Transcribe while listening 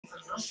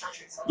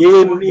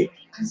Yeah, nigga.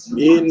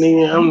 Yeah,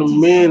 nigga, I'm the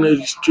man of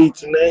the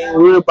streets and I ain't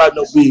worried about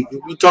no beef.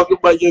 If you talking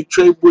about your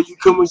trade, boy, you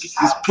come and get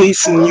this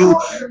piece and you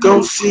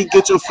come see,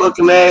 get your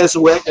fucking ass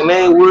whacked and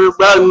I ain't worried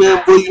about it,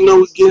 man, boy, you know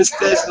we getting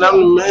stats and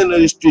I'm the man of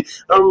the street.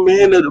 I'm the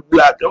man of the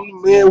block. I'm the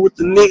man with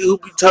the nigga who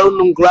be telling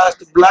them glass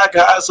to block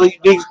high so you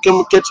niggas come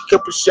and catch a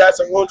couple shots.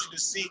 I want you to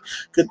see,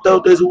 cause though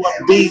that's who I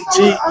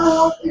BG.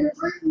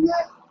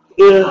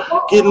 Yeah,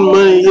 getting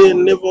money, yeah,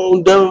 never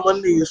on dumb. My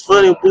niggas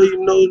funny, boy,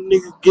 you know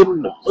niggas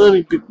getting the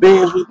money, big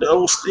bands with the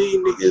on see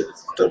niggas.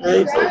 That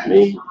ain't no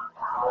me.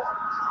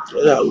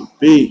 That's how we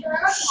be.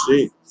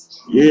 Shit.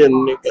 Yeah,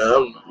 nigga,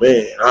 I'm the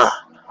man.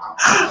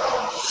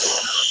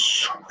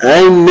 I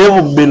ain't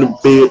never been a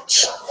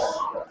bitch.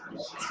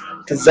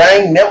 Cause I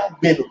ain't never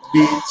been a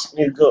bitch,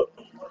 nigga.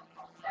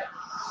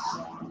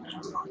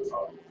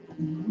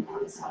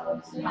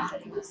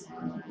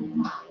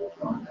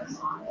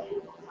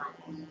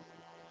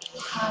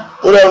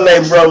 What up,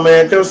 Nate, bro,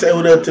 man? Come say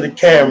what up to the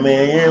camera,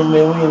 man. You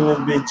know what I mean? We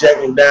in this bitch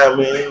jacking down,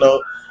 man. You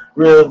know,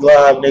 real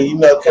live, nigga. You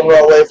know, coming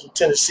all the way from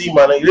Tennessee,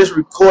 my nigga. This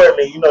recording,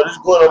 nigga. You know, this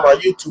going on my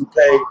YouTube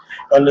page,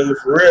 my nigga,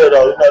 for real,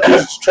 though. You know,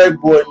 this is Trey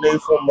Boy,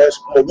 nigga, from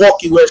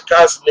Milwaukee,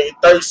 Wisconsin, nigga.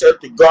 37th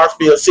to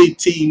Garfield,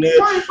 CT, nigga.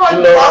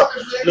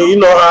 You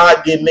know how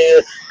I get,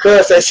 nigga.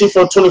 Cuz say she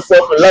from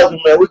 24th and Logan,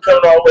 man. We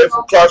coming all the way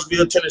from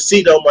Clarksville,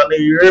 Tennessee, though, my nigga.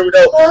 You hear me,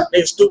 though?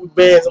 Nigga, stupid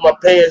bands in my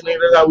pants, nigga.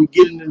 That's how we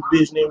get in this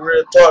bitch, nigga.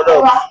 Real talk,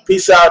 though.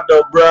 Peace out,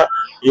 though, bro.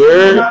 You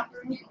heard?